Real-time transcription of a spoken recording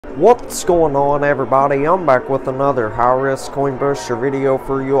What's going on, everybody? I'm back with another high-risk coin pusher video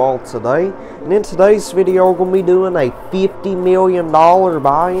for you all today. And in today's video, we're going to be doing a $50 million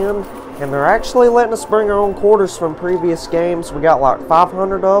buy-in. And they're actually letting us bring our own quarters from previous games. We got like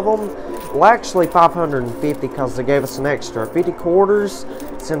 500 of them. Well, actually 550 because they gave us an extra 50 quarters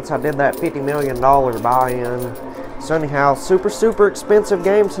since I did that $50 million buy-in. So anyhow, super expensive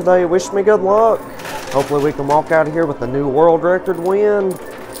game today. Wish me good luck. Hopefully we can walk out of here with a new world record win.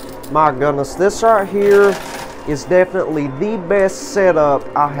 My goodness, this right here is definitely the best setup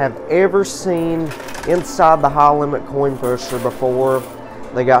I have ever seen inside the high limit coin pusher before.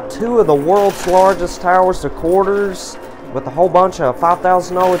 They got two of the world's largest towers of quarters with a whole bunch of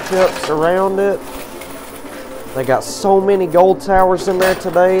 $5,000 chips around it. They got so many gold towers in there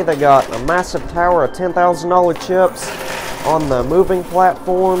today. They got a massive tower of $10,000 chips on the moving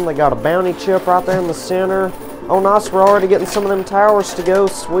platform. They got a bounty chip right there in the center. Oh nice, we're already getting some of them towers to go.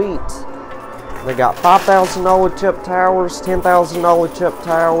 Sweet. They got $5,000 chip towers, $10,000 chip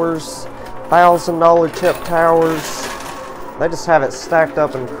towers, $1,000 chip towers. They just have it stacked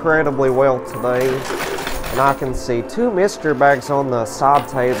up incredibly well today. And I can see two mystery bags on the side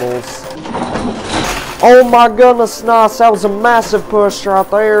tables. Oh my goodness, nice. That was a massive push right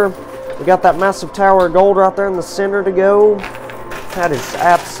there. We got that massive tower of gold right there in the center to go. That is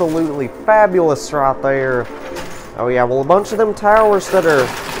absolutely fabulous right there. Oh yeah, well a bunch of them towers that are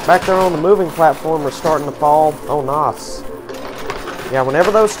back there on the moving platform are starting to fall. Oh nice. Yeah,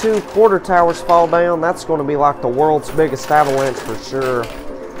 whenever those two quarter towers fall down, that's going to be like the world's biggest avalanche for sure.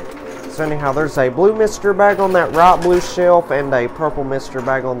 So anyhow, there's a blue mystery bag on that right blue shelf and a purple mystery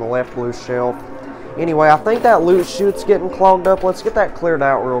bag on the left blue shelf. Anyway, I think that loot chute's getting clogged up. Let's get that cleared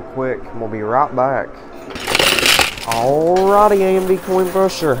out real quick and we'll be right back. Alrighty, AMD coin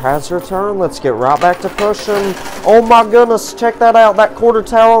pusher has returned. Let's get right back to pushing. Oh my goodness, check that out. That quarter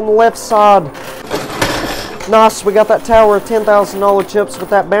tower on the left side. Nice, we got that tower of $10,000 chips with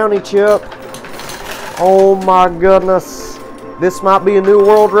that bounty chip. Oh my goodness. This might be a new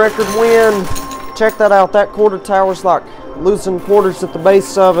world record win. Check that out. That quarter tower's like losing quarters at the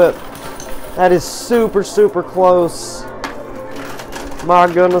base of it. That is super close.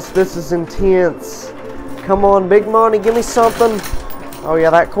 My goodness, this is intense. Come on, big money, give me something. Oh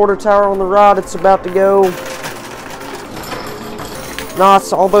yeah, that quarter tower on the right, it's about to go.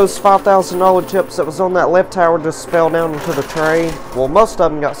 Nice, all those $5,000 chips that was on that left tower just fell down into the tray. Well, most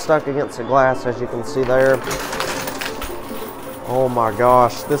of them got stuck against the glass, as you can see there. Oh my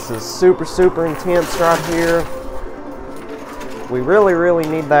gosh, this is super intense right here. We really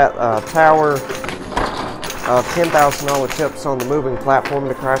need that tower of $10,000 chips on the moving platform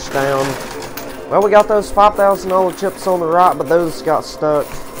to crash down. Well, we got those $5,000 chips on the right, but those got stuck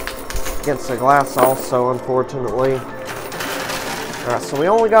against the glass also, unfortunately. Alright, so we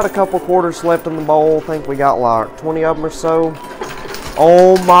only got a couple quarters left in the bowl. I think we got like 20 of them or so.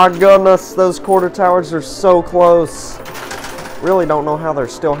 Oh my goodness, those quarter towers are so close. Really don't know how they're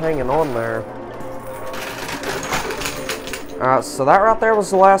still hanging on there. Alright, so that right there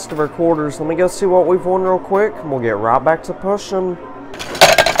was the last of our quarters. Let me go see what we've won real quick, and we'll get right back to pushing.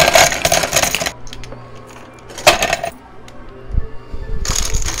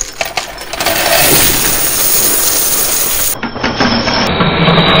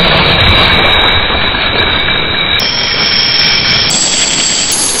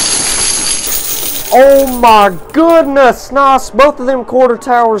 Oh my goodness, nice. Both of them quarter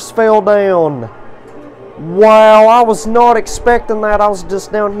towers fell down. Wow, I was not expecting that. I was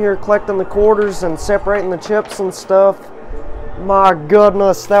just down here collecting the quarters and separating the chips and stuff. My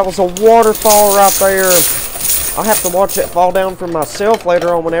goodness, that was a waterfall right there. I'll have to watch it fall down for myself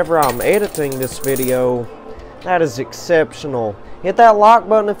later on whenever I'm editing this video. That is exceptional. Hit that like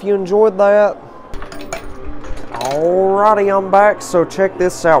button if you enjoyed that. Alrighty, I'm back. So check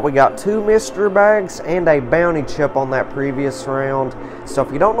this out. We got two mystery bags and a bounty chip on that previous round. So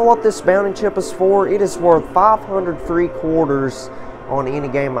if you don't know what this bounty chip is for, it is worth 500 free quarters on any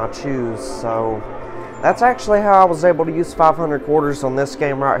game I choose. So that's actually how I was able to use 500 quarters on this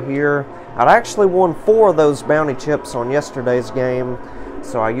game right here. I'd actually won 4 of those bounty chips on yesterday's game.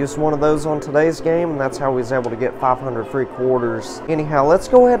 So I used one of those on today's game, and that's how we was able to get 500 free quarters. Anyhow, let's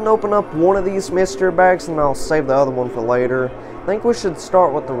go ahead and open up one of these mystery bags, and I'll save the other one for later. I think we should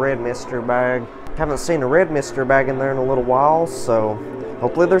start with the red mystery bag. Haven't seen a red mystery bag in there in a little while, so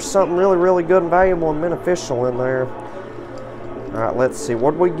hopefully there's something really good and valuable and beneficial in there. Alright, let's see.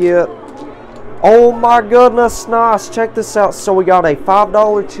 What did we get? Oh my goodness, nice. Check this out. So we got a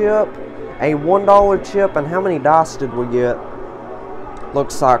 $5 chip, a $1 chip, and how many dice did we get?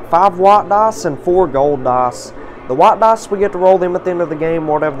 Looks like 5 white dice and 4 gold dice. The white dice, we get to roll them at the end of the game.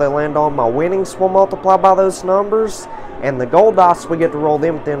 Whatever they land on, my winnings will multiply by those numbers. And the gold dice, we get to roll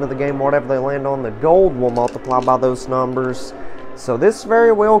them at the end of the game. Whatever they land on, the gold will multiply by those numbers. So this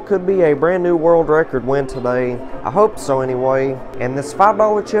very well could be a brand new world record win today. I hope so anyway. And this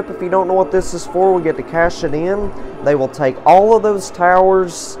 $5 chip, if you don't know what this is for, we get to cash it in. They will take all of those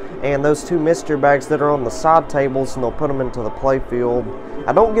towers and those 2 mystery bags that are on the side tables, and they'll put them into the playfield.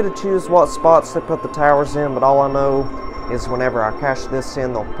 I don't get to choose what spots they put the towers in, but all I know is whenever I cash this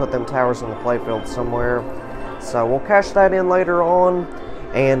in, they'll put them towers in the playfield somewhere. So we'll cash that in later on.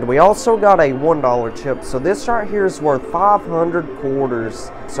 And we also got a $1 chip. So this right here is worth 500 quarters.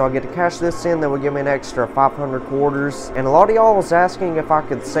 So I get to cash this in, then will give me an extra 500 quarters. And a lot of y'all was asking if I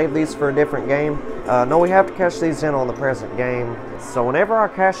could save these for a different game. No, we have to cash these in on the present game. So whenever I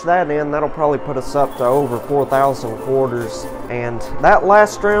cash that in, that'll probably put us up to over 4,000 quarters. And that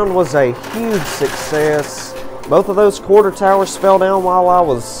last round was a huge success. Both of those quarter towers fell down while I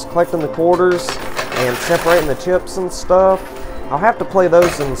was collecting the quarters and separating the chips and stuff. I'll have to play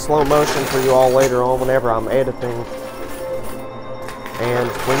those in slow motion for you all later on whenever I'm editing. And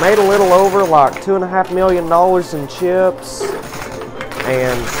we made a little over like $2.5 million in chips.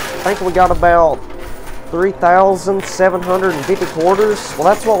 And I think we got about 3,750 quarters. Well,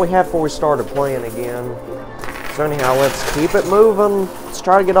 that's what we had before we started playing again. So anyhow, let's keep it moving. Let's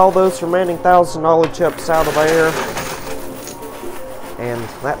try to get all those remaining $1,000 chips out of there. And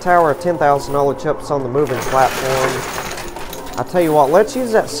that tower of $10,000 chips on the moving platform. I tell you what, let's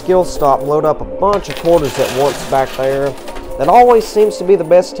use that skill stop and load up a bunch of quarters at once back there. That always seems to be the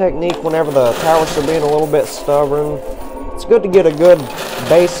best technique whenever the towers are being a little bit stubborn. It's good to get a good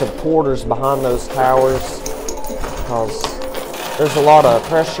base of quarters behind those towers, because there's a lot of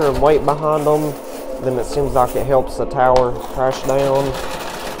pressure and weight behind them. Then it seems like it helps the tower crash down.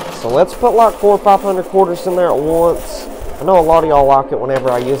 So let's put like 400 or 500 quarters in there at once. I know a lot of y'all like it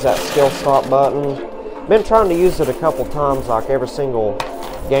whenever I use that skill stop button. Been trying to use it a couple times, like every single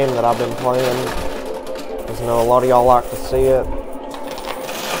game that I've been playing, because I know a lot of y'all like to see it.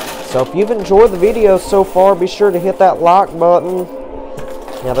 So if you've enjoyed the video so far, be sure to hit that like button.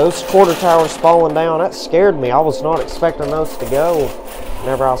 Now those quarter towers falling down, that scared me. I was not expecting those to go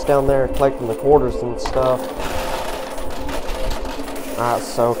whenever I was down there collecting the quarters and stuff. Alright,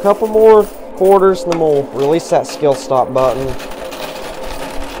 so a couple more quarters and then we'll release that skill stop button.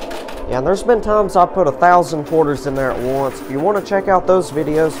 Yeah, and there's been times I put 1,000 quarters in there at once. If you want to check out those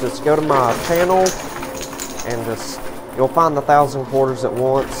videos, just go to my channel and you'll find the 1,000 quarters at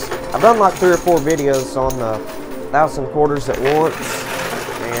once. I've done like 3 or 4 videos on the 1,000 quarters at once,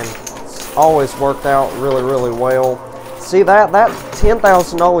 and it's always worked out really, really well. See that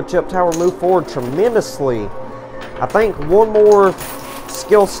 $10,000 chip tower moved forward tremendously. I think one more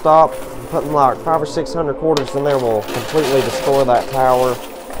skill stop, putting like 500 or 600 quarters in there, will completely destroy that tower.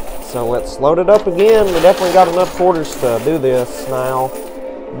 So let's load it up again. We definitely got enough quarters to do this now.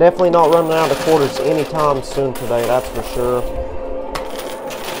 Definitely not running out of quarters anytime soon today, that's for sure.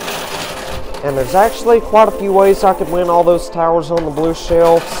 And there's actually quite a few ways I could win all those towers on the blue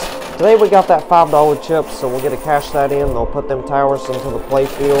shelves. Today we got that $5 chip, so we'll get to cash that in. They'll put them towers into the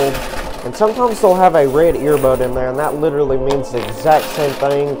playfield. And sometimes they'll have a red earbud in there, and that literally means the exact same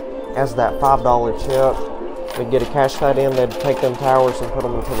thing as that $5 chip. We'd get to cash that in, they'd take them towers and put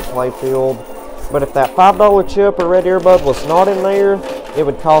them into the playfield. But if that $5 chip or red earbud was not in there, it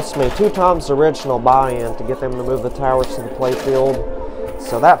would cost me 2 times the original buy-in to get them to move the towers to the playfield.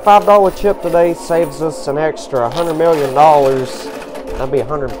 So that $5 chip today saves us an extra $100 million. That'd be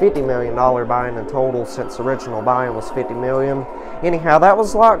 $150 million buy-in in total, since the original buy-in was $50 million. Anyhow, that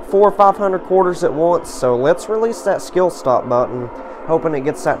was like 400 or 500 quarters at once, so let's release that skill stop button, hoping it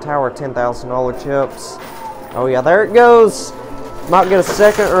gets that tower $10,000 chips. Oh yeah, there it goes. Might get a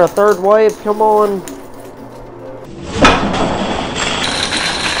second or a third wave. Come on.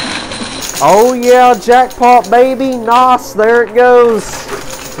 Oh yeah, jackpot baby. Nice. There it goes.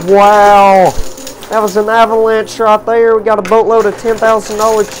 Wow. That was an avalanche right there. We got a boatload of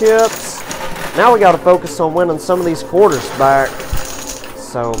 $10,000 chips. Now we got to focus on winning some of these quarters back.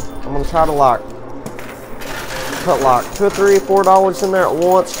 So I'm going to try to put like $2 or $3 or $4 in there at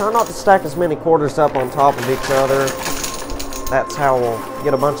once. Try not to stack as many quarters up on top of each other. That's how we'll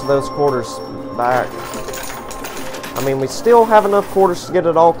get a bunch of those quarters back. I mean, we still have enough quarters to get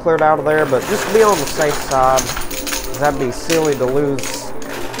it all cleared out of there, but just to be on the safe side, that'd be silly to lose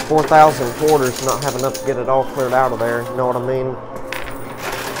 4,000 quarters and not have enough to get it all cleared out of there. You know what I mean?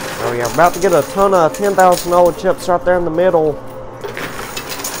 Oh yeah, about to get a ton of $10,000 chips right there in the middle.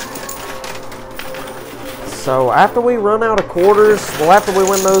 So after we run out of quarters, well, after we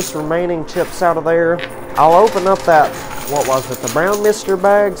win those remaining chips out of there, I'll open up that, what was it, the brown mystery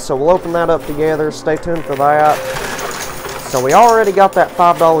bag, so we'll open that up together. Stay tuned for that. So we already got that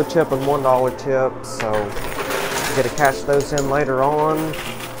 $5 chip and $1 chip, so we're going to cash those in later on.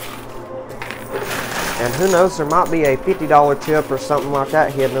 And who knows, there might be a $50 chip or something like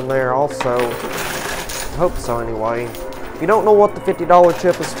that hidden in there also. I hope so anyway. If you don't know what the $50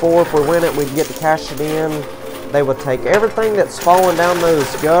 chip is for, if we win it, we'd get to cash it in. They would take everything that's falling down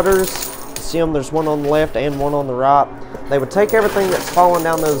those gutters. See them, there's one on the left and one on the right. They would take everything that's falling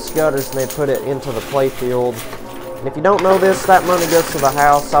down those gutters and they'd put it into the play field. And if you don't know this, that money goes to the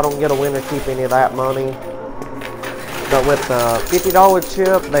house. I don't get a win or keep any of that money. But with the $50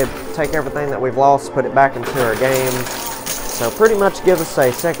 chip, they take everything that we've lost, put it back into our game. So pretty much give us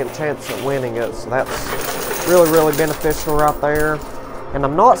a second chance at winning it. So that's really, really beneficial right there. And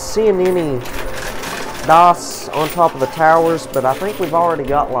I'm not seeing any dice on top of the towers, but I think we've already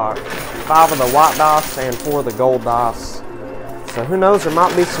got like 5 of the white dice and 4 of the gold dice. So who knows, there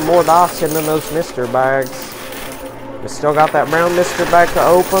might be some more dice hidden in those mystery bags. We still got that brown mystery bag to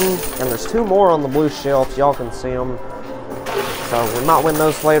open, and there's 2 more on the blue shelf. Y'all can see them. So we might win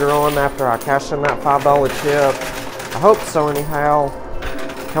those later on after I cash in that $5 chip. I hope so anyhow.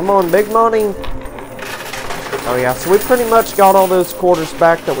 Come on, big money. Oh yeah, so we pretty much got all those quarters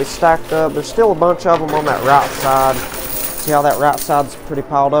back that we stacked up. There's still a bunch of them on that right side. See how that right side's pretty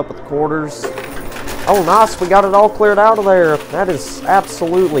piled up with quarters? Oh nice, we got it all cleared out of there. That is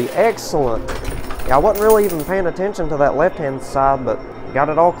absolutely excellent. Yeah, I wasn't really even paying attention to that left-hand side, but got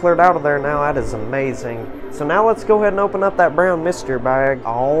it all cleared out of there now. That is amazing. So now let's go ahead and open up that brown mystery bag.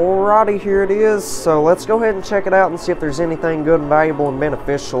 Alrighty, here it is. So let's go ahead and check it out and see if there's anything good and valuable and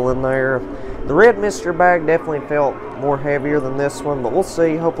beneficial in there. The red mystery bag definitely felt more heavier than this one, but we'll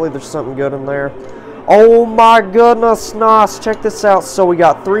see. Hopefully there's something good in there. Oh my goodness, nice. Check this out. So we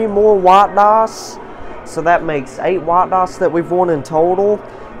got 3 more white dice. So that makes 8 white dice that we've won in total.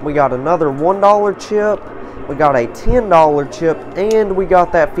 We got another $1 chip. We got a $10 chip, and we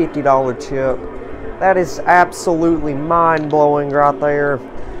got that $50 chip. That is absolutely mind-blowing right there.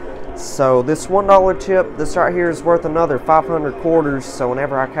 So this $1 chip, this right here is worth another 500 quarters. So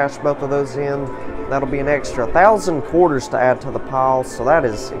whenever I cash both of those in, that'll be an extra 1,000 quarters to add to the pile. So that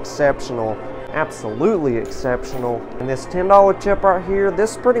is exceptional. Absolutely exceptional. And this $10 chip right here,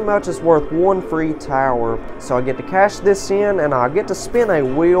 this pretty much is worth 1 free tower. So I get to cash this in, and I get to spin a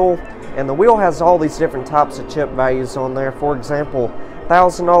wheel, and the wheel has all these different types of chip values on there. For example,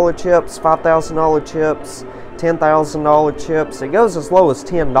 $1,000 chips, $5,000 chips, $10,000 chips. It goes as low as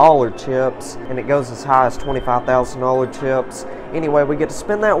 $10 chips, and it goes as high as $25,000 chips. Anyway, we get to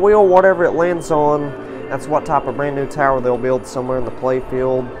spin that wheel, whatever it lands on. That's what type of brand new tower they'll build somewhere in the play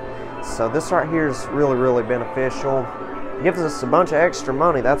field. So this right here is really, really beneficial. It gives us a bunch of extra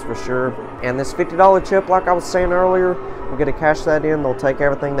money, that's for sure. And this $50 chip, like I was saying earlier, we're going to cash that in. They'll take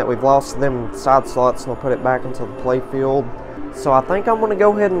everything that we've lost to them side slots, and they'll put it back into the play field. So I think I'm going to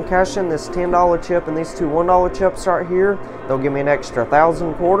go ahead and cash in this $10 chip and these 2 $1 chips right here. They'll give me an extra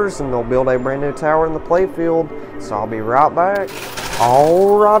 1,000 quarters, and they'll build a brand new tower in the play field. So I'll be right back.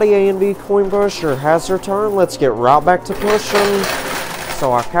 Alrighty, A&B Coin Pusher has her turn. Let's get right back to pushing.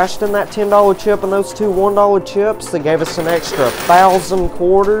 So I cashed in that $10 chip and those 2 $1 chips. They gave us an extra 1,000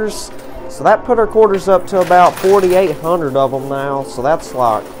 quarters. So that put our quarters up to about 4,800 of them now. So that's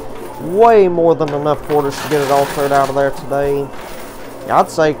like way more than enough quarters to get it all cleared out of there today. Yeah,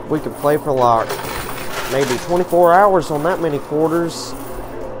 I'd say we could play for like maybe 24 hours on that many quarters.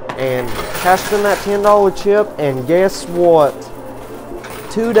 And cashed in that $10 chip, and guess what?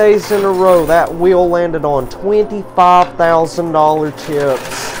 2 days in a row, that wheel landed on $25,000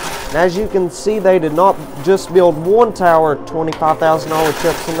 chips. And as you can see, they did not just build 1 tower, $25,000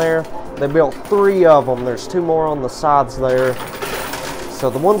 chips in there. They built 3 of them. There's 2 more on the sides there. So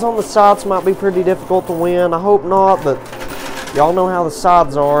the ones on the sides might be pretty difficult to win. I hope not, but y'all know how the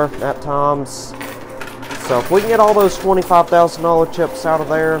sides are at times. So if we can get all those $25,000 chips out of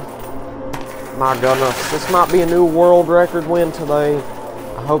there, my goodness, this might be a new world record win today.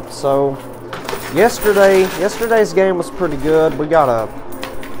 I hope so. Yesterday's game was pretty good. We got a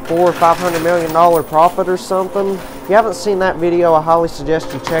 $400 or $500 million profit or something. If you haven't seen that video, I highly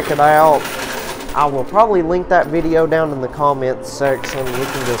suggest you check it out. I will probably link that video down in the comments section. You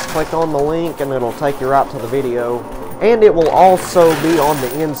can just click on the link and it'll take you right to the video. And it will also be on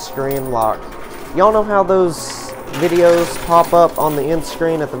the end screen. Like, y'all know how those videos pop up on the end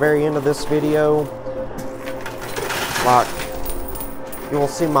screen at the very end of this video? Like, you will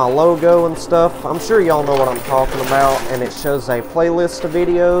see my logo and stuff. I'm sure y'all know what I'm talking about, and it shows a playlist of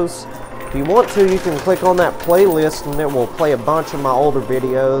videos. If you want to, you can click on that playlist and it will play a bunch of my older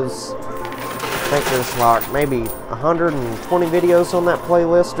videos. think there's like maybe 120 videos on that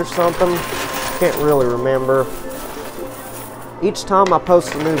playlist or something. Can't really remember. Each time I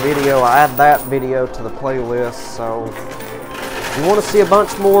post a new video, I add that video to the playlist. So if you want to see a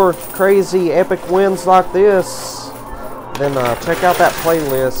bunch more crazy epic wins like this, then check out that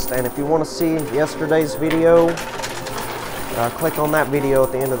playlist. And if you want to see yesterday's video, click on that video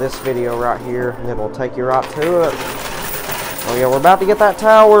at the end of this video right here, and it'll take you right to it. Oh yeah, we're about to get that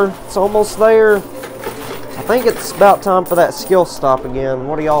tower. It's almost there. I think it's about time for that skill stop again.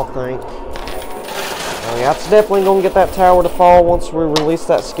 What do y'all think? Oh yeah, it's definitely going to get that tower to fall once we release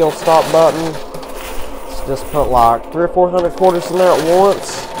that skill stop button. Let's just put like 300 or 400 quarters in there at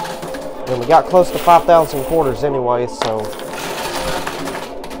once. And we got close to 5,000 quarters anyway, so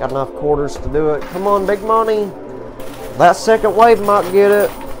got enough quarters to do it. Come on, big money. That second wave might get it.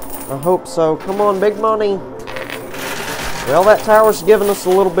 I hope so. Come on, big money. Well, that tower's giving us a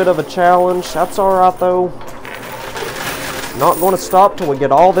little bit of a challenge. That's alright, though. Not going to stop till we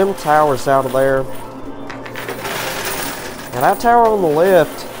get all them towers out of there. Now, that tower on the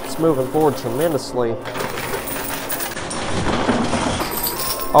left is moving forward tremendously.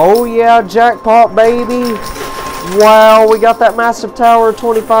 Oh, yeah, jackpot, baby. Wow, we got that massive tower,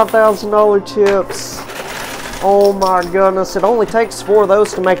 $25,000 chips. Oh my goodness, it only takes 4 of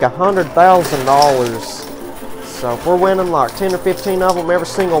those to make $100,000. So if we're winning like 10 or 15 of them every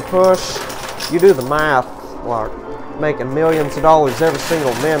single push, you do the math, like making millions of dollars every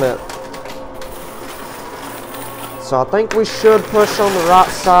single minute. So I think we should push on the right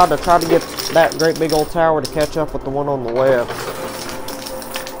side to try to get that great big old tower to catch up with the one on the left.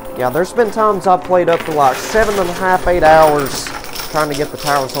 Yeah, there's been times I've played up to like 7.5, 8 hours trying to get the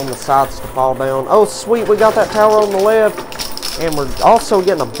towers on the sides to fall down. Oh sweet, we got that tower on the left, and we're also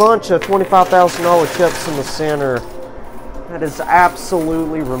getting a bunch of $25,000 chips in the center. That is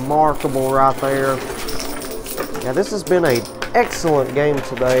absolutely remarkable right there. Yeah, this has been an excellent game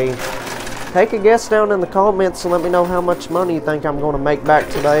today. Take a guess down in the comments and let me know how much money you think I'm going to make back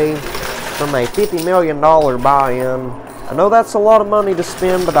today from a $50 million buy-in. I know that's a lot of money to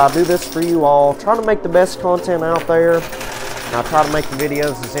spend, but I do this for you all. Try to make the best content out there. And I try to make the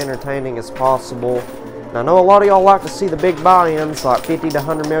videos as entertaining as possible. And I know a lot of y'all like to see the big buy-ins, like $50 to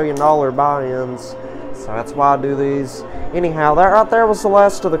 $100 million buy-ins. So that's why I do these. Anyhow, that right there was the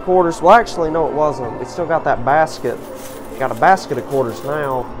last of the quarters. Well, actually, no, it wasn't. We still got that basket. Got a basket of quarters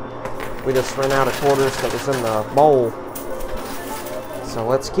now. We just ran out of quarters that was in the bowl. So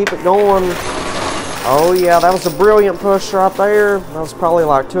let's keep it going. Oh yeah, that was a brilliant push right there. That was probably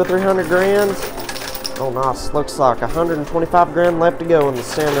like 200 or 300 grand. Oh nice, looks like 125 grand left to go in the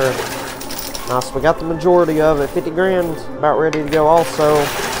center. Nice, we got the majority of it. 50 grand about ready to go also.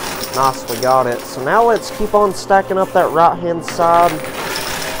 Nice, we got it. So now let's keep on stacking up that right hand side.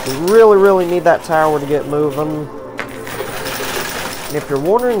 We really need that tower to get moving. And if you're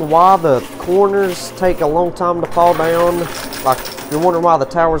wondering why the corners take a long time to fall down, like if you're wondering why the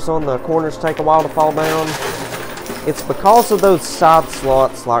towers on the corners take a while to fall down, it's because of those side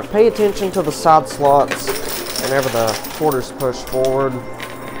slots. Like, pay attention to the side slots whenever the quarters push forward.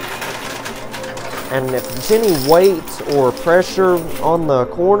 And if there's any weight or pressure on the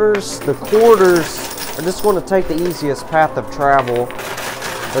quarters are just going to take the easiest path of travel,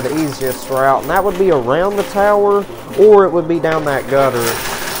 or the easiest route, and that would be around the tower, or it would be down that gutter.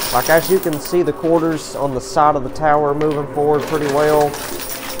 Like, as you can see, the quarters on the side of the tower moving forward pretty well,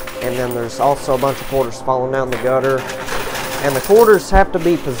 and then there's also a bunch of quarters falling down the gutter, and the quarters have to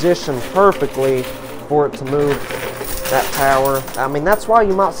be positioned perfectly for it to move that tower. I mean, that's why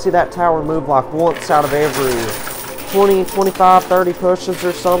you might see that tower move like once out of every 20, 25, 30 pushes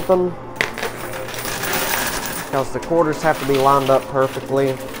or something, because the quarters have to be lined up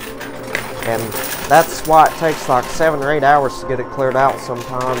perfectly, and that's why it takes like 7 or 8 hours to get it cleared out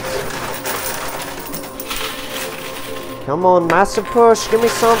sometimes. Come on, massive push, give me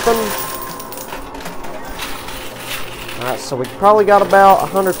something. Alright, so we probably got about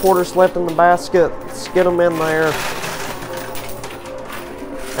 100 quarters left in the basket. Let's get them in there.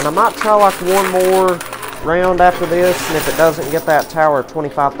 And I might try like one more round after this, and if it doesn't get that tower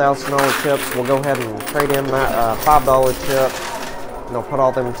 $25,000 chips, we'll go ahead and trade in that $5 chip. And I'll put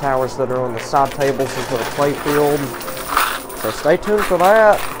all them towers that are on the side tables into the play field. So stay tuned for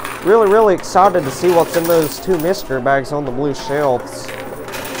that. Really excited to see what's in those 2 mystery bags on the blue shelves.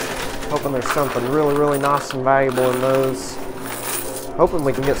 Hoping there's something really nice and valuable in those. Hoping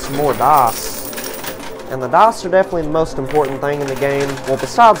we can get some more dice. And the dice are definitely the most important thing in the game. Well,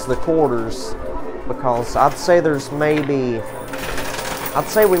 besides the quarters. Because I'd say we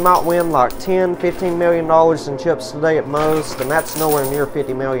might win like $10, $15 million in chips today at most, and that's nowhere near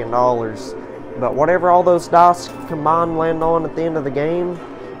 $50 million. But whatever all those dice combined land on at the end of the game,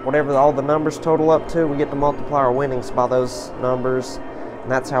 whatever all the numbers total up to, we get to multiply our winnings by those numbers.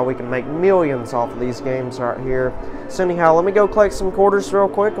 And that's how we can make millions off of these games right here. So anyhow, let me go collect some quarters real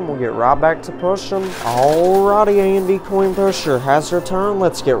quick and we'll get right back to pushing. Alrighty, A&D Coin Pusher has returned.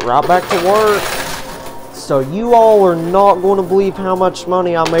 Let's get right back to work. So you all are not going to believe how much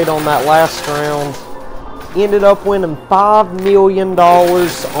money I made on that last round. Ended up winning $5 million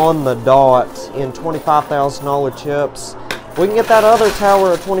on the dot in $25,000 chips. If we can get that other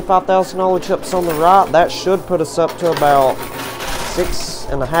tower of $25,000 chips on the right, that should put us up to about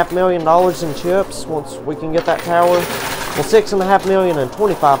 $6.5 million in chips once we can get that tower. Well, $6.5 million and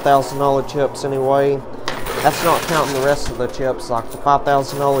 $25,000 chips anyway. That's not counting the rest of the chips, like the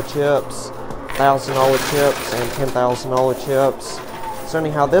 $5,000 chips, $1,000 chips, and $10,000 chips. So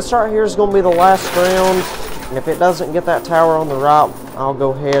anyhow, this right here is going to be the last round, and if it doesn't get that tower on the right, I'll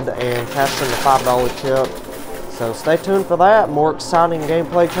go ahead and cash in the $5 chip. So stay tuned for that. More exciting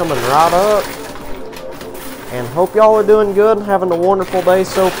gameplay coming right up. And hope y'all are doing good and having a wonderful day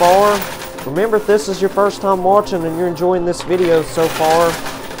so far. Remember, if this is your first time watching and you're enjoying this video so far,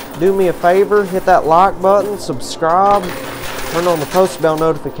 do me a favor, hit that like button, subscribe, turn on the post bell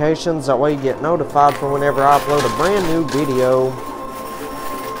notifications. That way you get notified for whenever I upload a brand new video.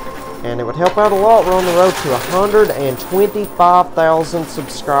 And it would help out a lot. We're on the road to 125,000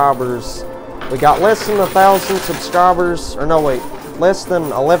 subscribers. We got less than 1,000 subscribers, or no wait, less than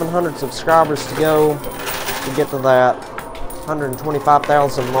 1,100 subscribers to go to get to that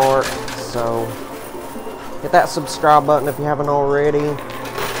 125,000 mark. So hit that subscribe button if you haven't already,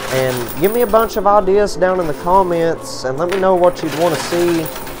 and give me a bunch of ideas down in the comments and let me know what you'd want to see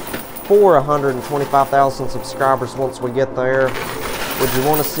for 125,000 subscribers once we get there. Would you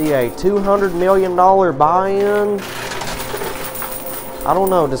want to see a $200 million buy-in? I don't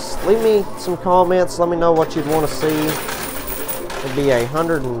know, just leave me some comments, let me know what you'd want to see. It'd be a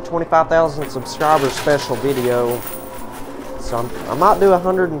 125,000 subscribers special video. So I might do a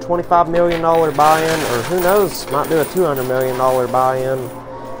 $125 million buy-in, or who knows, might do a $200 million buy-in.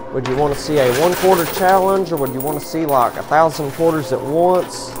 Would you want to see a 1 quarter challenge, or would you want to see like 1,000 quarters at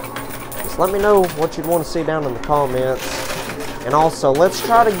once? Just let me know what you'd want to see down in the comments. And also, let's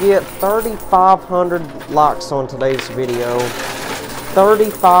try to get 3,500 likes on today's video.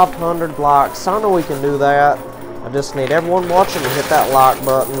 3,500 likes. I know we can do that. I just need everyone watching to hit that like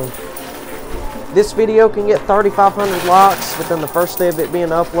button. This video can get 3,500 likes within the first day of it being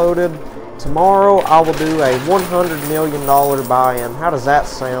uploaded. Tomorrow, I will do a $100 million buy-in. How does that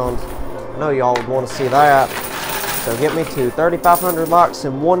sound? I know y'all would want to see that. So get me to 3,500 likes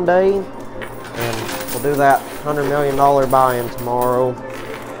in one day, and we'll do that $100 million buy-in tomorrow.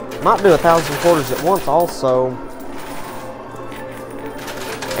 Might do 1,000 quarters at once also.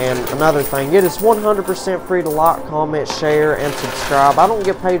 And another thing, it is 100% free to like, comment, share, and subscribe. I don't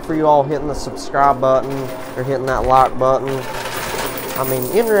get paid for you all hitting the subscribe button or hitting that like button. I mean,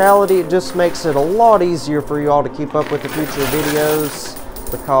 in reality, it just makes it a lot easier for you all to keep up with the future videos,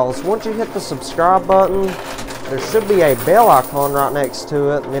 because once you hit the subscribe button, there should be a bell icon right next to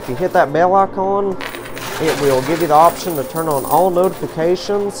it, and if you hit that bell icon, it will give you the option to turn on all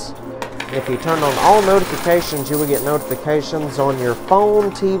notifications. If you turn on all notifications, you will get notifications on your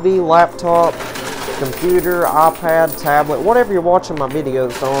phone, TV, laptop, computer, iPad, tablet, whatever you're watching my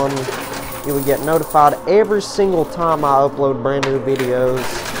videos on. You will get notified every single time I upload brand new videos.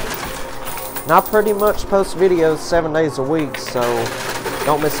 And I pretty much post videos 7 days a week, so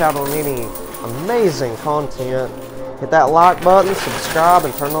don't miss out on any amazing content. Hit that like button, subscribe,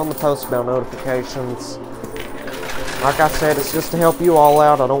 and turn on the post bell notifications. Like I said, it's just to help you all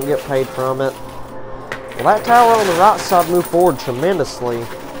out. I don't get paid from it. Well, that tower on the right side moved forward tremendously.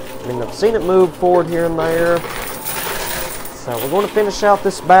 I mean, I've seen it move forward here and there. So we're going to finish out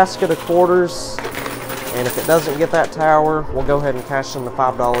this basket of quarters. And if it doesn't get that tower, we'll go ahead and cash in the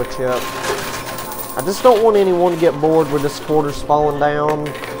 $5 chip. I just don't want anyone to get bored with this quarters falling down.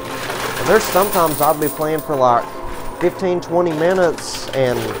 And there's sometimes I'll be playing for like 15, 20 minutes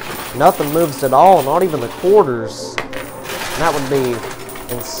and nothing moves at all, not even the quarters. And that would be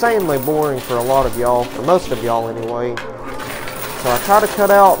insanely boring for a lot of y'all, for most of y'all anyway. So I try to cut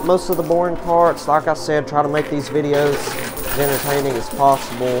out most of the boring parts. Like I said, try to make these videos as entertaining as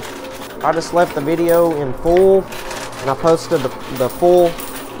possible. I just left the video in full, and I posted the full,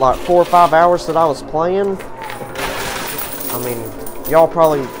 like 4 or 5 hours that I was playing. I mean, y'all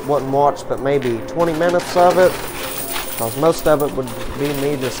probably wouldn't watch but maybe 20 minutes of it, because most of it would be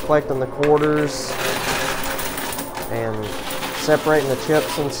me just collecting the quarters and separating the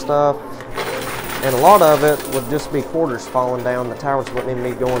chips and stuff. And a lot of it would just be quarters falling down. The towers wouldn't even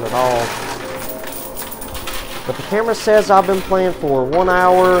be going at all. But the camera says I've been playing for 1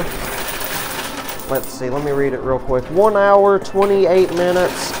 hour. Let's see, let me read it real quick. 1 hour, 28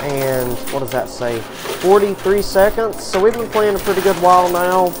 minutes, and what does that say? 43 seconds. So we've been playing a pretty good while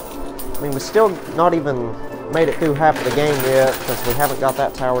now. I mean, we still not even made it through half of the game yet because we haven't got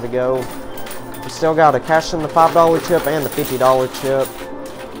that tower to go. We still got to cash in the $5 chip and the $50 chip.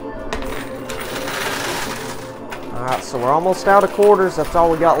 Alright, so we're almost out of quarters. That's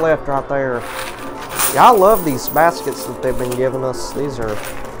all we got left right there. Yeah, I love these baskets that they've been giving us. These are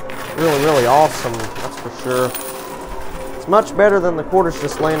really, really awesome, that's for sure. It's much better than the quarters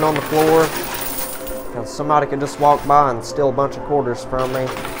just laying on the floor, because somebody could just walk by and steal a bunch of quarters from me.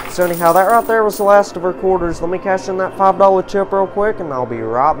 So anyhow, that right there was the last of our quarters. Let me cash in that $5 chip real quick, and I'll be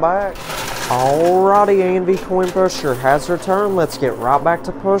right back. Alrighty, A&V Coin Pusher has returned. Let's get right back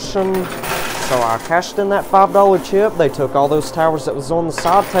to pushing. So I cashed in that $5 chip. They took all those towers that was on the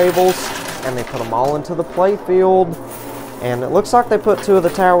side tables, and they put them all into the play field. And it looks like they put 2 of the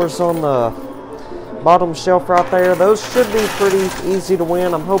towers on the bottom shelf right there. Those should be pretty easy to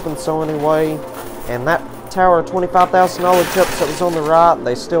win. I'm hoping so anyway. And that tower of $25,000 chips that was on the right,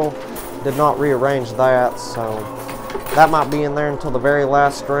 they still did not rearrange that. So that might be in there until the very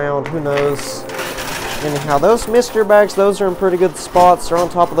last round. Who knows? Anyhow, those mystery bags, those are in pretty good spots. They're on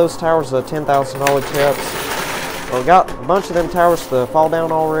top of those towers of $10,000 chips. Well, we got a bunch of them towers to fall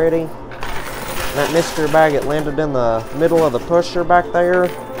down already. That mystery bag, it landed in the middle of the pusher back there.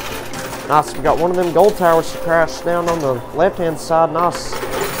 Nice, we got one of them gold towers to crash down on the left-hand side. Nice.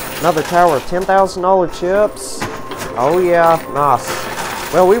 Another tower of $10,000 chips. Oh yeah, nice.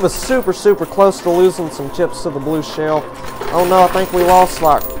 Well, we was super, super close to losing some chips to the blue shelf. Oh no, I think we lost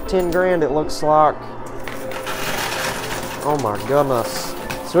like 10 grand, it looks like. Oh my goodness.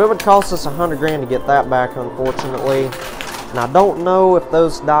 So it would cost us 100 grand to get that back, unfortunately. And I don't know if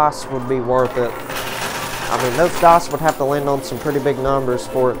those dice would be worth it. I mean, those dice would have to land on some pretty big numbers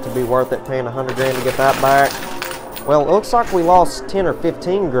for it to be worth it, paying 100 grand to get that back. Well, it looks like we lost 10 or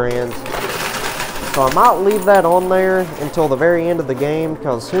 15 grand. So I might leave that on there until the very end of the game,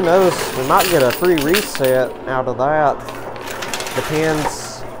 because who knows, we might get a free reset out of that.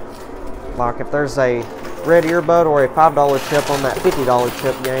 Depends. Like if there's a red earbud or a $5 chip on that $50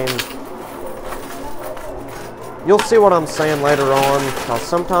 chip game. You'll see what I'm saying later on, because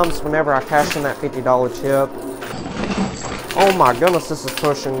sometimes whenever I cash in that $50 chip, oh my goodness, this is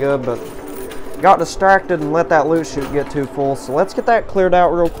pushing good, but got distracted and let that loot chute get too full. So let's get that cleared out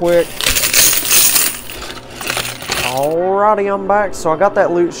real quick. Alrighty, I'm back. So I got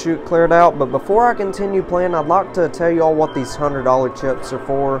that loot chute cleared out, but before I continue playing, I'd like to tell you all what these $100 chips are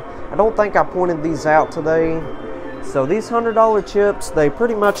for. I don't think I pointed these out today. So these $100 chips, they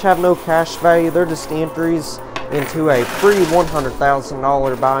pretty much have no cash value. They're just entries into a free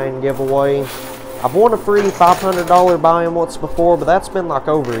 $100,000 buy-in giveaway. I've won a free $500 buy-in once before, but that's been like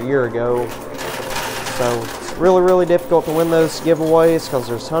over a year ago. So it's really, really difficult to win those giveaways because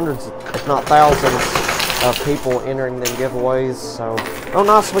there's hundreds, if not thousands, of people entering them giveaways. So, oh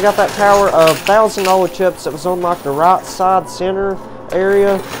nice, we got that tower of $1,000 chips that was on like the right side center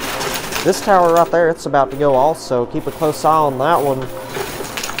area. This tower right there, it's about to go also. Keep a close eye on that one.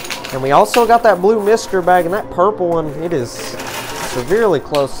 And we also got that blue mystery bag, and that purple one, it is severely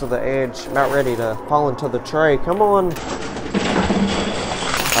close to the edge, about ready to fall into the tray. Come on.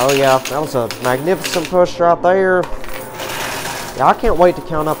 Oh yeah, that was a magnificent push right there. Yeah, I can't wait to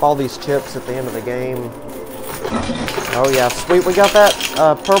count up all these chips at the end of the game. Oh yeah, sweet. We got that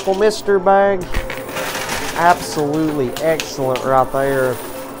purple mystery bag. Absolutely excellent right there.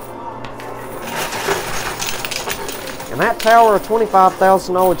 And that tower of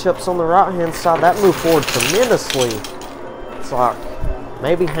 $25,000 chips on the right hand side, that moved forward tremendously. It's like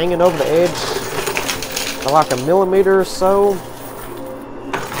maybe hanging over the edge by like a millimeter or so.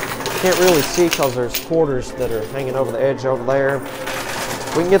 Can't really see because there's quarters that are hanging over the edge over there.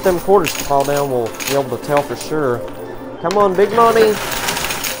 If we can get them quarters to fall down, we'll be able to tell for sure. Come on, big money.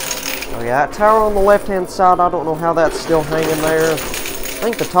 Oh yeah, that tower on the left hand side, I don't know how that's still hanging there. I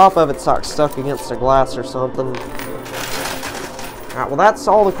think the top of it's like stuck against the glass or something. Alright, well that's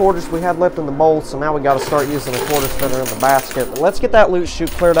all the quarters we had left in the bowl, so now we got to start using the quarters that are in the basket. But let's get that loot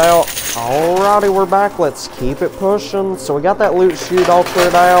chute cleared out. Alrighty, we're back. Let's keep it pushing. So we got that loot chute all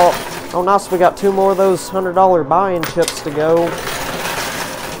cleared out. Oh nice, we got 2 more of those $100 buy-in chips to go.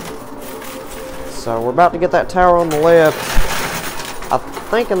 So we're about to get that tower on the left. I'm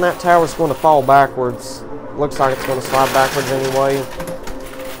thinking that tower's going to fall backwards. Looks like it's going to slide backwards anyway.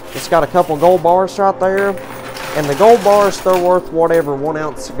 It's got a couple gold bars right there. And the gold bars, they're worth whatever 1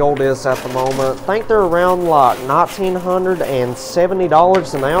 ounce of gold is at the moment. I think they're around like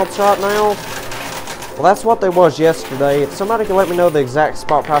 $1,970 an ounce right now. Well, that's what they was yesterday. If somebody can let me know the exact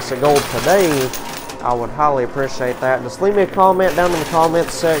spot price of gold today, I would highly appreciate that. Just leave me a comment down in the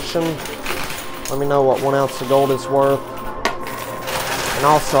comments section. Let me know what 1 ounce of gold is worth. And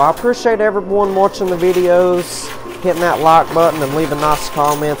also, I appreciate everyone watching the videos, hitting that like button, and leaving nice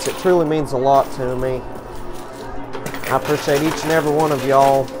comments. It truly means a lot to me. I appreciate each and every one of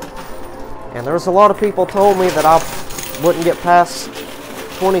y'all. And there was a lot of people told me that I wouldn't get past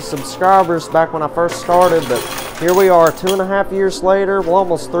 20 subscribers back when I first started, but here we are 2.5 years later, well,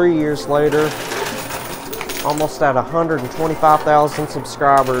 almost 3 years later, almost at 125,000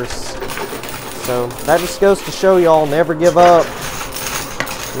 subscribers. So that just goes to show y'all, never give up.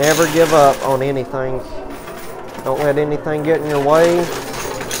 Never give up on anything. Don't let anything get in your way.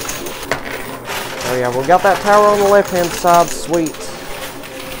 Oh yeah, we got that tower on the left-hand side, sweet.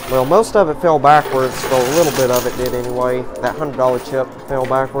 Well, most of it fell backwards, so a little bit of it did anyway. That $100 chip fell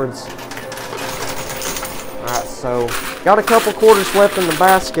backwards. Alright, so got a couple quarters left in the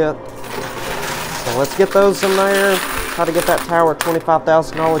basket. So let's get those in there. Try to get that tower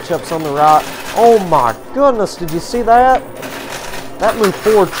 $25,000 chips on the right. Oh my goodness, did you see that? That moved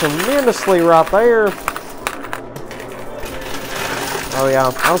forward tremendously right there. Oh yeah,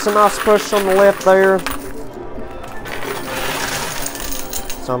 that was a nice push on the left there.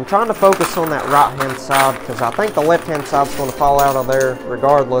 So I'm trying to focus on that right-hand side because I think the left-hand side's going to fall out of there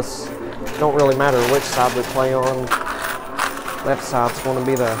regardless. It don't really matter which side we play on. Left side's going to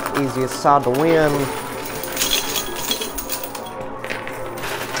be the easiest side to win.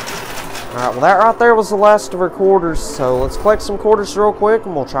 Alright, well that right there was the last of our quarters, so let's collect some quarters real quick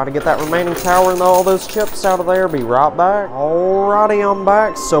and we'll try to get that remaining tower and all those chips out of there. Be right back. Alrighty, I'm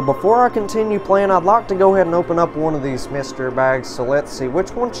back. So before I continue playing, I'd like to go ahead and open up one of these mystery bags. So let's see,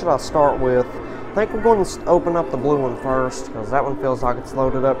 which one should I start with? I think we're going to open up the blue one first, because that one feels like it's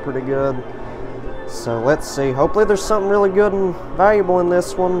loaded up pretty good. So let's see, hopefully there's something really good and valuable in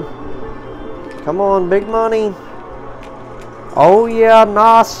this one. Come on, big money. Oh yeah,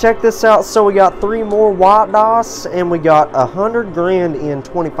 nice. Check this out. So we got 3 more white dice and we got 100 grand in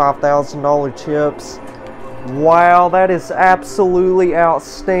 $25,000 chips. Wow, that is absolutely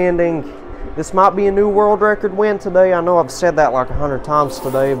outstanding. This might be a new world record win today. I know I've said that like 100 times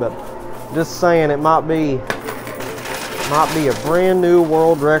today, but just saying, it might be a brand new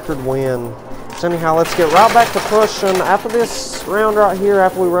world record win. So anyhow, let's get right back to pushing. After this round right here,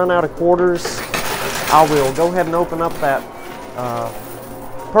 after we run out of quarters, I will go ahead and open up that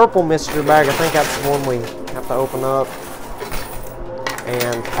purple mystery bag. I think that's the one we have to open up.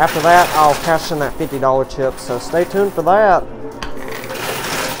 And after that, I'll cash in that $50 chip. So stay tuned for that.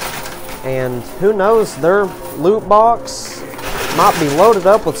 And who knows, their loot box might be loaded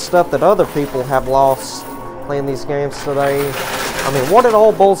up with stuff that other people have lost playing these games today. I mean, what it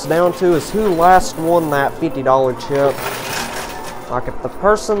all boils down to is who last won that $50 chip. Like if the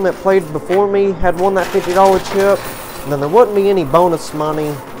person that played before me had won that $50 chip, then there wouldn't be any bonus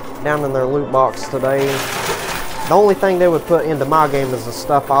money down in their loot box today. The only thing they would put into my game is the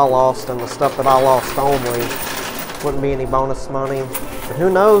stuff I lost, and the stuff that I lost only. Wouldn't be any bonus money. But who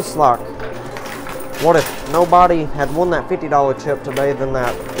knows, like, what if nobody had won that $50 chip today, then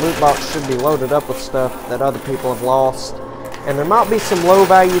that loot box should be loaded up with stuff that other people have lost. And there might be some low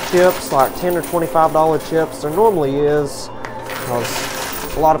value chips, like $10 or $25 chips. There normally is,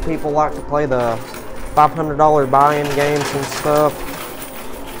 because a lot of people like to play the $500 buy-in games and stuff.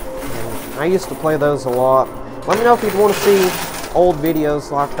 And I used to play those a lot. Let me know if you'd want to see old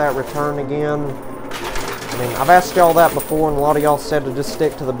videos like that return again. I mean, I've asked y'all that before, and a lot of y'all said to just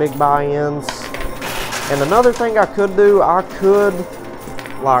stick to the big buy-ins. And another thing I could do, I could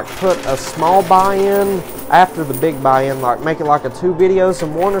like put a small buy-in after the big buy-in, like make it like a 2 videos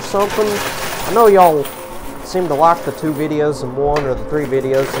in 1 or something. I know y'all seem to like the 2 videos in 1 or the 3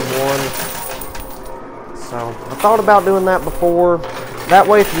 videos in 1. So I thought about doing that before. That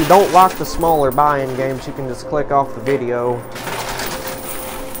way, if you don't like the smaller buy-in games, you can just click off the video.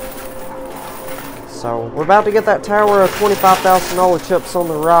 So we're about to get that tower of $25,000 chips on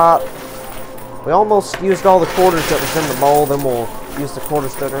the right. We almost used all the quarters that was in the bowl. Then we'll use the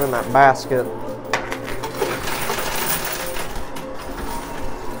quarters that are in that basket.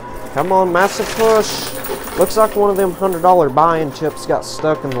 Come on, massive push. Looks like one of them $100 buy-in chips got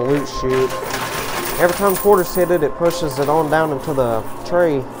stuck in the loot chute. Every time quarters hit it, it pushes it on down into the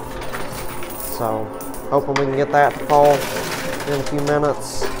tree. So, hoping we can get that to fall in a few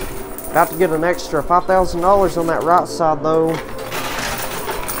minutes. About to get an extra $5,000 on that right side though.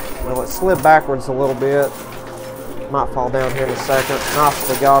 Well, it slid backwards a little bit. Might fall down here in a second. Nice,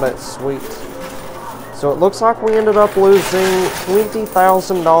 we got it. Sweet. So it looks like we ended up losing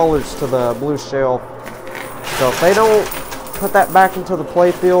 $20,000 to the blue shell. So if they don't put that back into the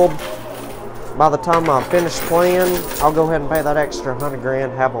playfield by the time I finish playing, I'll go ahead and pay that extra 100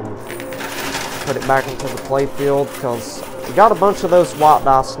 grand, have them put it back into the playfield, because we got a bunch of those white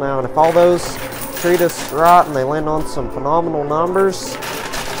dice now, and if all those treat us right and they land on some phenomenal numbers,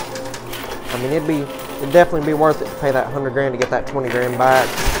 I mean, it'd definitely be worth it to pay that 100 grand to get that 20 grand back.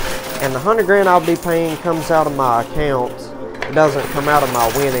 And the 100 grand I'll be paying comes out of my account. It doesn't come out of my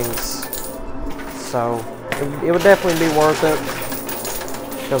winnings. So it would definitely be worth it,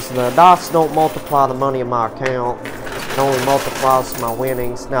 because the dice don't multiply the money in my account. It only multiplies my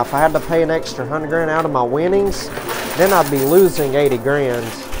winnings. Now, if I had to pay an extra 100 grand out of my winnings, then I'd be losing 80 grand.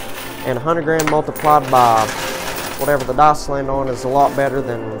 And 100 grand multiplied by whatever the dice land on is a lot better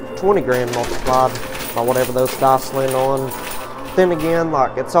than 20 grand multiplied by whatever those dice land on. Then again,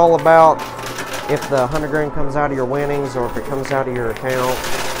 like, it's all about if the 100 grand comes out of your winnings or if it comes out of your account.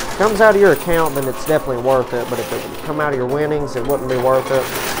 If it comes out of your account, then it's definitely worth it. But if it would come out of your winnings, it wouldn't be worth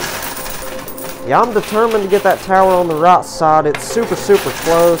it. Yeah, I'm determined to get that tower on the right side. It's super, super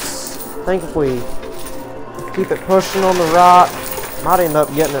close. I think if we keep it pushing on the right, might end up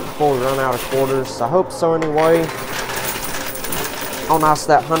getting it before we run out of quarters. I hope so anyway. Oh, nice,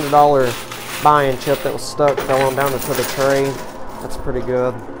 that $100 buy-in chip that was stuck fell on down into the tray. That's pretty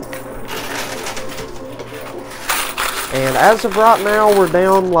good. And as of right now, we're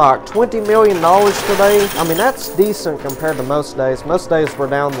down like $20 million today. I mean, that's decent compared to most days. Most days we're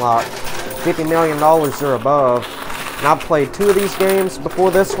down like $50 million or above. And I've played 2 of these games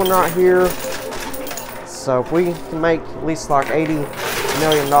before this one right here. So if we can make at least like $80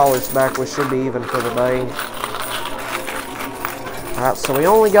 million back, we should be even for the day. Alright, so we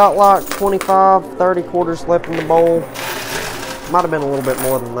only got like 25, 30 quarters left in the bowl. Might have been a little bit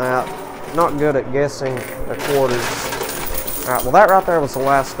more than that. Not good at guessing the quarters. Alright, well that right there was the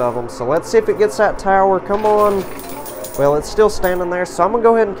last of them. So let's see if it gets that tower. Come on. Well, it's still standing there. So I'm going to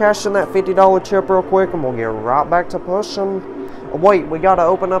go ahead and cash in that $50 chip real quick, and we'll get right back to pushing. Oh, wait, we got to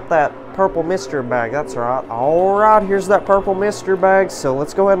open up that purple mystery bag. That's right. Alright, here's that purple mystery bag. So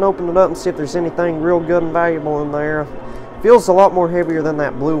let's go ahead and open it up and see if there's anything real good and valuable in there. Feels a lot more heavier than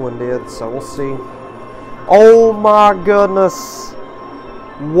that blue one did, so we'll see. Oh my goodness.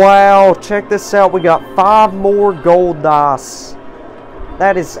 Wow, check this out. We got 5 more gold dice.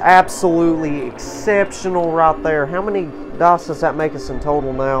 That is absolutely exceptional right there. How many dice does that make us in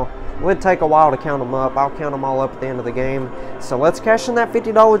total now? It would take a while to count them up. I'll count them all up at the end of the game. So let's cash in that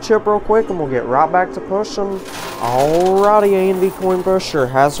 $50 chip real quick, and we'll get right back to pushing. Alrighty, A&V Coin Pusher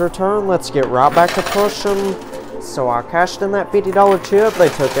has returned. Let's get right back to pushing. So I cashed in that $50 chip. They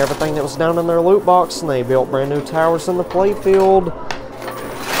took everything that was down in their loot box, and they built brand new towers in the playfield.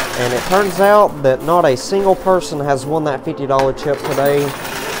 And it turns out that not a single person has won that $50 chip today.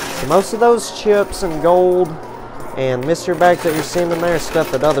 So most of those chips and gold and mystery bags that you're seeing in there is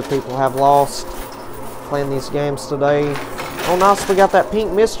stuff that other people have lost playing these games today. Oh nice, we got that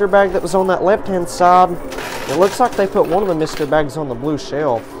pink mystery bag that was on that left hand side. It looks like they put one of the mystery bags on the blue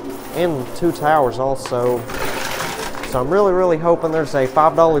shelf. And 2 towers also. So I'm really hoping there's a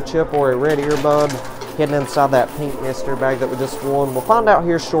 $5 chip or a red earbud hidden inside that pink mystery bag that we just won. We'll find out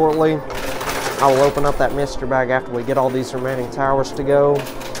here shortly. I will open up that mystery bag after we get all these remaining towers to go.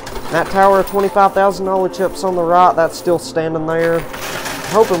 That tower of $25,000 chips on the right, that's still standing there.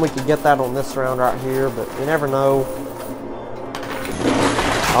 I'm hoping we could get that on this round right here, but you never know.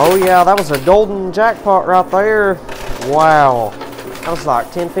 Oh yeah, that was a golden jackpot right there. Wow. That was like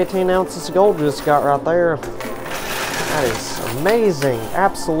 10-15 ounces of gold we just got right there. That is amazing.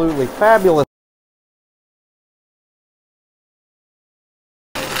 Absolutely fabulous.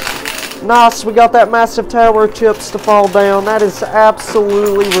 Nice, we got that massive tower of chips to fall down. That is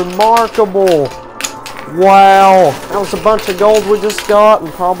absolutely remarkable. Wow, that was a bunch of gold we just got,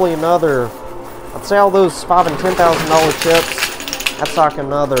 and probably another, I'd say all those $5,000 and $10,000 chips, that's like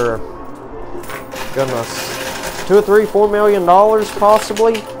another, goodness, $2 or $3, $4 million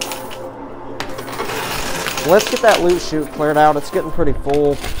possibly. Let's get that loot chute cleared out. It's getting pretty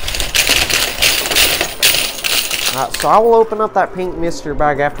full. Alright, so I will open up that pink mystery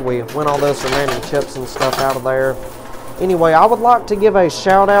bag after we win all those remaining chips and stuff out of there. Anyway, I would like to give a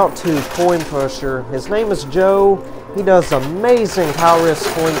shout out to Coin Pusher. His name is Joe. He does amazing high-risk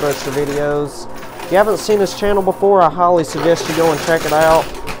coin pusher videos. If you haven't seen his channel before, I highly suggest you go and check it out.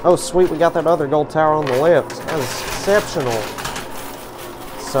 Oh sweet, we got that other gold tower on the left. That is exceptional.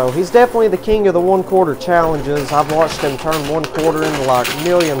 So he's definitely the king of the 1/4 challenges. I've watched him turn 1/4 into like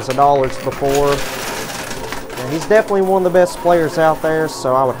millions of dollars before. And he's definitely one of the best players out there,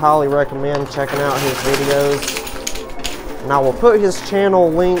 so I would highly recommend checking out his videos. And I will put his channel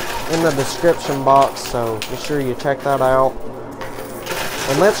link in the description box, so be sure you check that out.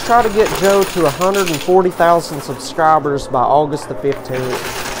 And let's try to get Joe to 140,000 subscribers by August the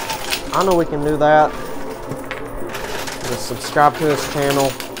 15th. I know we can do that. Just subscribe to his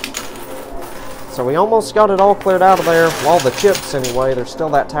channel. So we almost got it all cleared out of there. Well, the chips anyway. There's still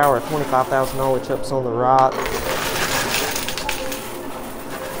that tower of $25,000 chips on the right.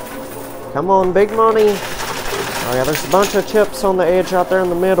 Come on, big money. Oh yeah, there's a bunch of chips on the edge out there in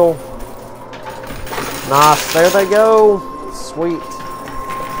the middle. Nice, there they go. Sweet.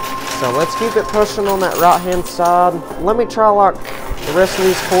 So let's keep it pushing on that right hand side. Let me try like the rest of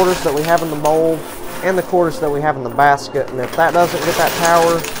these quarters that we have in the bowl and the quarters that we have in the basket. And if that doesn't get that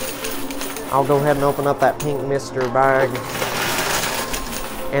tower, I'll go ahead and open up that pink Mr. bag.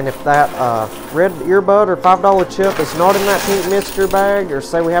 And if that red earbud or $5 chip is not in that pink Mr. bag, or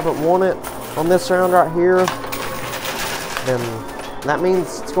say we haven't won it on this round right here, then that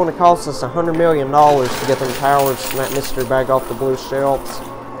means it's going to cost us $100 million to get them towers and that Mr. bag off the blue shelves.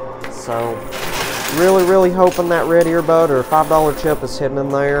 So, really, really hoping that red earbud or $5 chip is hidden in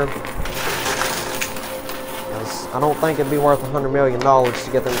there. I don't think it'd be worth $100 million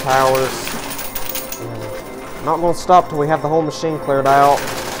to get them towers. And not going to stop till we have the whole machine cleared out.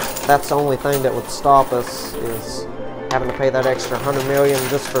 That's the only thing that would stop us, is having to pay that extra $100 million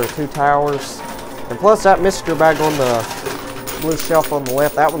just for 2 towers. And plus that Mr. bag on the blue shelf on the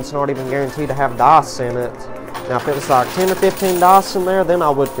left, that one's not even guaranteed to have dice in it. Now if it was like 10 or 15 dice in there, then I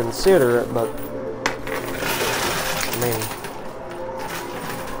would consider it, but I mean,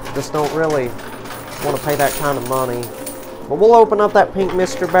 just don't really want to pay that kind of money. But we'll open up that pink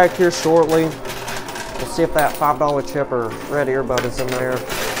Mr. bag here shortly. We'll see if that $5 chip or red earbud is in there.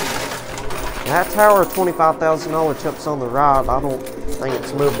 That tower of $25,000 chips on the right, I don't think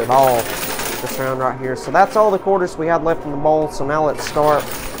it's moved at all this round right here. So that's all the quarters we had left in the bowl. So now let's start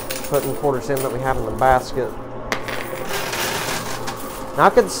putting quarters in that we have in the basket. Now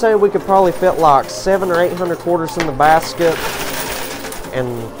I could say we could probably fit like 700 or 800 quarters in the basket. And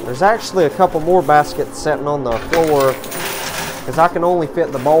there's actually a couple more baskets sitting on the floor, because I can only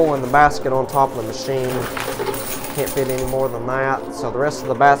fit the bowl and the basket on top of the machine. Can't fit any more than that. So the rest of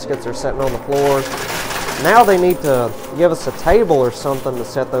the baskets are sitting on the floor. Now they need to give us a table or something to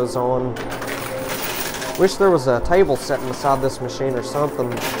set those on. Wish there was a table sitting beside this machine or something.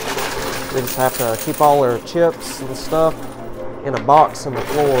 We just have to keep all our chips and stuff in a box on the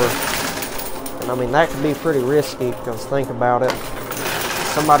floor. And I mean, that could be pretty risky, because think about it.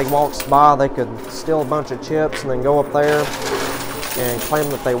 Somebody walks by, they could steal a bunch of chips and then go up there and claim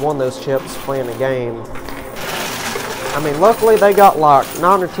that they won those chips playing a game. I mean, luckily they got like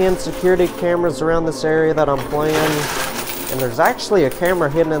 9 or 10 security cameras around this area that I'm playing. And there's actually a camera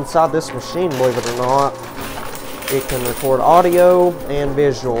hidden inside this machine, believe it or not. It can record audio and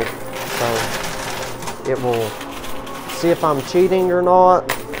visual. So it will see if I'm cheating or not.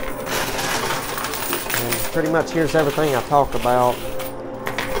 And pretty much here's everything I talk about.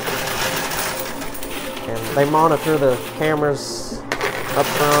 And they monitor the cameras up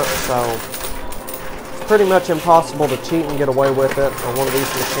front, so it's pretty much impossible to cheat and get away with it on one of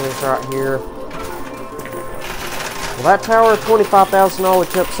these machines right here. Well, that tower of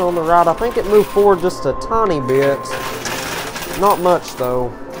 $25,000 chips on the right, I think it moved forward just a tiny bit. Not much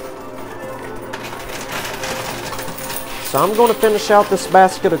though. So I'm going to finish out this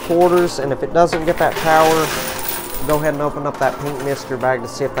basket of quarters, and if it doesn't get that tower, go ahead and open up that pink Mr. bag to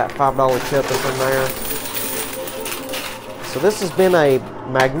see if that $5 chip is in there. So this has been a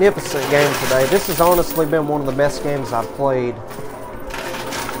magnificent game today. This has honestly been one of the best games I've played.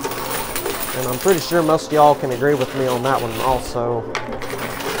 And I'm pretty sure most of y'all can agree with me on that one also.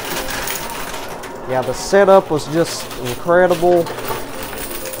 Yeah, the setup was just incredible.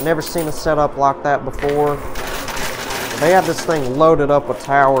 Never seen a setup like that before. They had this thing loaded up with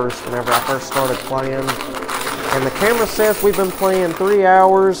towers whenever I first started playing. And the camera says we've been playing 3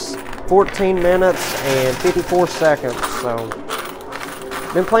 hours, 14 minutes, and 54 seconds. So,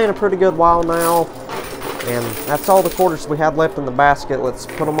 been playing a pretty good while now. And that's all the quarters we had left in the basket. Let's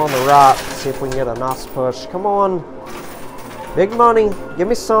put them on the right, see if we can get a nice push. Come on. Big money. Give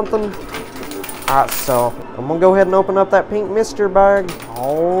me something. Alright, so I'm going to go ahead and open up that pink Mr. bag.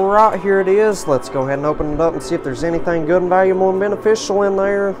 Alright, here it is. Let's go ahead and open it up and see if there's anything good and valuable and beneficial in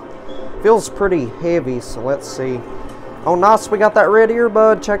there. Feels pretty heavy, so let's see. Oh, nice. We got that red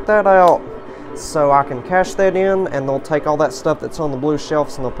earbud. Check that out. So I can cash that in, and they'll take all that stuff that's on the blue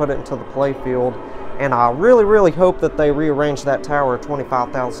shelves and they'll put it into the play field. And I really, really hope that they rearrange that tower of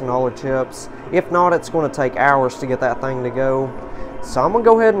 $25,000 chips. If not, it's going to take hours to get that thing to go. So I'm going to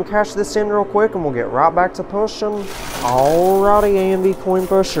go ahead and cash this in real quick and we'll get right back to pushing. Alrighty, A&V Coin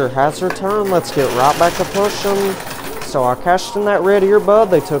Pusher has returned. Let's get right back to pushing. So I cashed in that red earbud.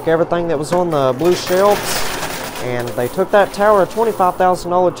 They took everything that was on the blue shelves. And they took that tower of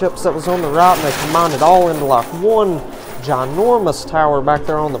 $25,000 chips that was on the right and they combined it all into like one ginormous tower back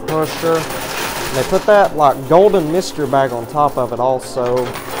there on the pusher. And they put that like golden mystery bag on top of it also.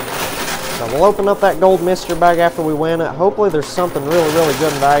 So we'll open up that gold mystery bag after we win it. Hopefully there's something really, really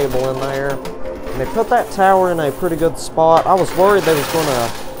good and valuable in there. And they put that tower in a pretty good spot. I was worried they was going to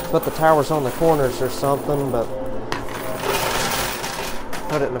put the towers on the corners or something, but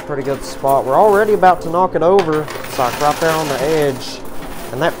put it in a pretty good spot. We're already about to knock it over. It's like right there on the edge.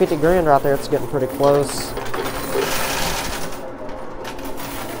 And that 50 grand right there, it's getting pretty close.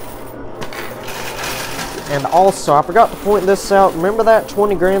 And also, I forgot to point this out. Remember that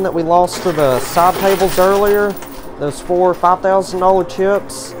 20 grand that we lost to the side tables earlier? Those $4,000 or $5,000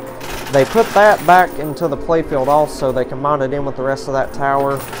 chips? They put that back into the playfield also. They combined it in with the rest of that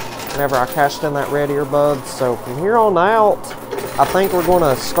tower whenever I cashed in that red earbud. So from here on out, I think we're going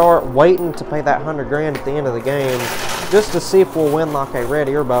to start waiting to pay that 100 grand at the end of the game, just to see if we'll win like a red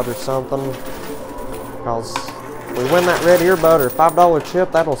earbud or something. Because if we win that red earbud or $5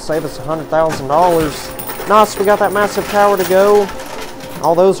 chip, that'll save us $100,000. Nice, we got that massive tower to go.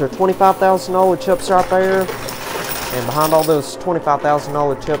 All those are $25,000 chips right there. And behind all those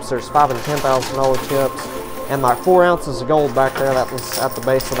 $25,000 chips, there's $5,000 and $10,000 chips. And like 4 ounces of gold back there that was at the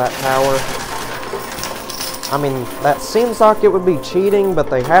base of that tower. I mean, that seems like it would be cheating, but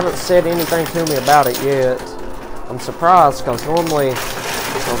they haven't said anything to me about it yet. I'm surprised, because normally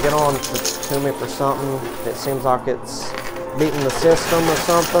they'll get on to me for something. It seems like it's beating the system or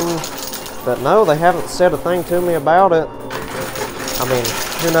something. But no, they haven't said a thing to me about it. I mean,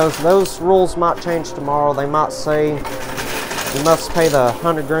 who knows? Those rules might change tomorrow. They might say you must pay the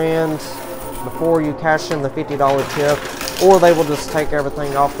 100 grand before you cash in the $50 chip, or they will just take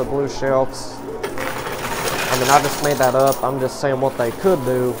everything off the blue shelves. I mean, I just made that up. I'm just saying what they could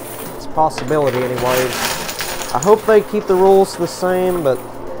do. It's a possibility anyways. I hope they keep the rules the same, but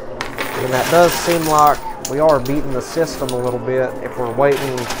I mean, that does seem like we are beating the system a little bit if we're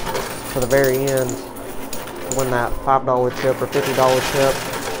waiting to the very end to win that $5 chip or $50 chip.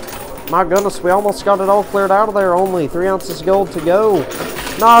 My goodness, we almost got it all cleared out of there. Only 3 ounces gold to go.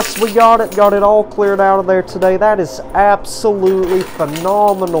 Nice, we got it all cleared out of there today. That is absolutely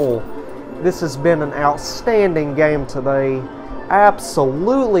phenomenal. This has been an outstanding game today.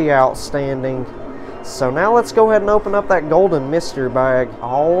 Absolutely outstanding. So now let's go ahead and open up that golden mystery bag.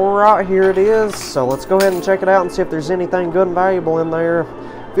 Alright, here it is. So let's go ahead and check it out and see if there's anything good and valuable in there.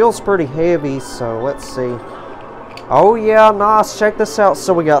 Feels pretty heavy, so let's see. Oh yeah, nice. Check this out.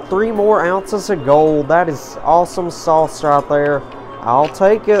 So we got 3 more ounces of gold. That is awesome sauce right there. I'll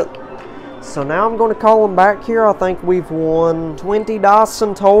take it. So now I'm going to call them back here. I think we've won 20 dice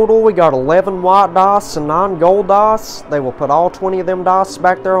in total. We got 11 white dice and 9 gold dice. They will put all 20 of them dice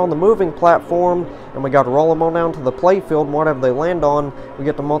back there on the moving platform, and we got to roll them on down to the playfield, and whatever they land on, we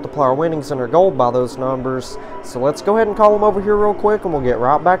get to multiply our winnings and our gold by those numbers. So let's go ahead and call them over here real quick, and we'll get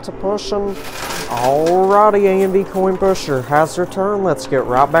right back to pushing. Alrighty, A&V Coin Pusher has returned. Let's get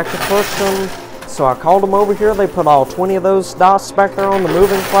right back to pushing. So I called them over here. They put all 20 of those dice back there on the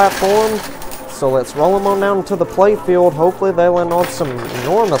moving platform. So let's roll them on down to the playfield. Hopefully they land on some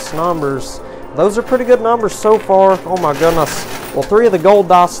enormous numbers. Those are pretty good numbers so far. Oh my goodness. Well, 3 of the gold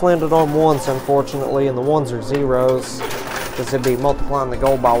dice landed on 1s, unfortunately, and the 1s are 0s, because they'd be multiplying the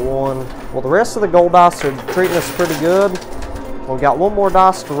gold by 1. Well, the rest of the gold dice are treating us pretty good. We've got 1 more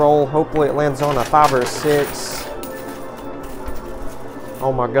dice to roll. Hopefully it lands on a 5 or a 6.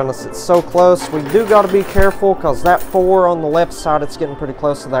 Oh my goodness, it's so close. We do got to be careful, because that 4 on the left side, it's getting pretty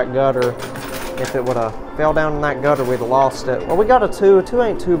close to that gutter. If it would have fell down in that gutter, we'd have lost it. Well, we got a 2. A 2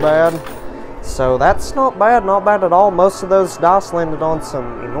 ain't too bad. So that's not bad at all. Most of those dice landed on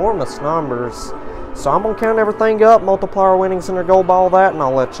some enormous numbers. So I'm going to count everything up, multiply our winnings and our gold by all that, and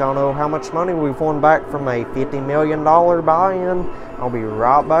I'll let y'all know how much money we've won back from a $50 million buy-in. I'll be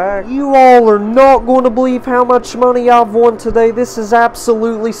right back. You all are not going to believe how much money I've won today. This is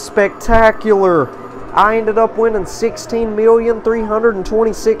absolutely spectacular. I ended up winning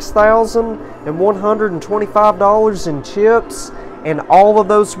 $16,326,125 in chips, and all of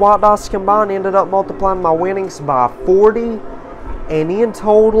those white dice combined ended up multiplying my winnings by 40, and in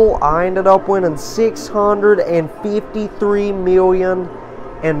total I ended up winning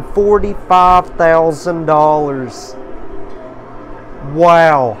 $653,045,000.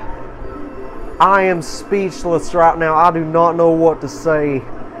 Wow. I am speechless right now. I do not know what to say.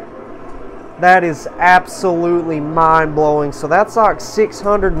 That is absolutely mind-blowing. So that's like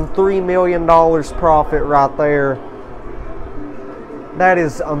 $603 million profit right there. That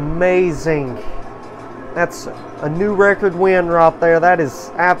is amazing. That's a new record win right there. That is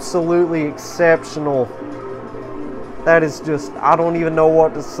absolutely exceptional. That is just, I don't even know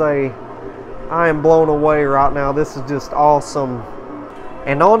what to say. I am blown away right now. This is just awesome.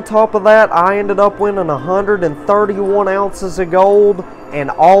 And on top of that, I ended up winning 131 ounces of gold.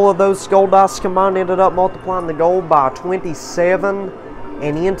 And all of those gold dice combined ended up multiplying the gold by 27.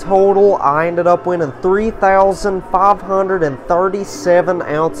 And in total, I ended up winning 3,537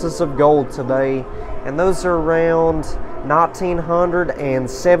 ounces of gold today. And those are around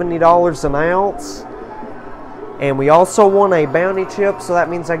 $1,970 an ounce. And we also won a bounty chip, so that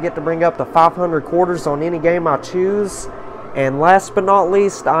means I get to bring up to 500 quarters on any game I choose. And last but not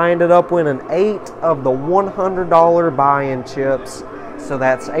least, I ended up winning 8 of the $100 buy-in chips. So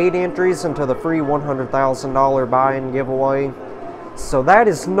that's 8 entries into the free $100,000 buy-in giveaway. So that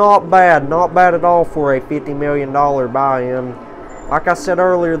is not bad at all for a $50 million buy-in. Like I said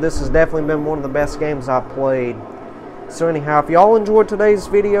earlier, this has definitely been one of the best games I've played. So anyhow, if y'all enjoyed today's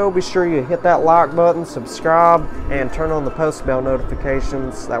video, be sure you hit that like button, subscribe, and turn on the post bell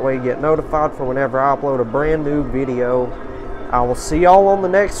notifications. That way you get notified for whenever I upload a brand new video. I will see y'all on the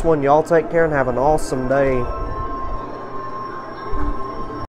next one. Y'all take care and have an awesome day.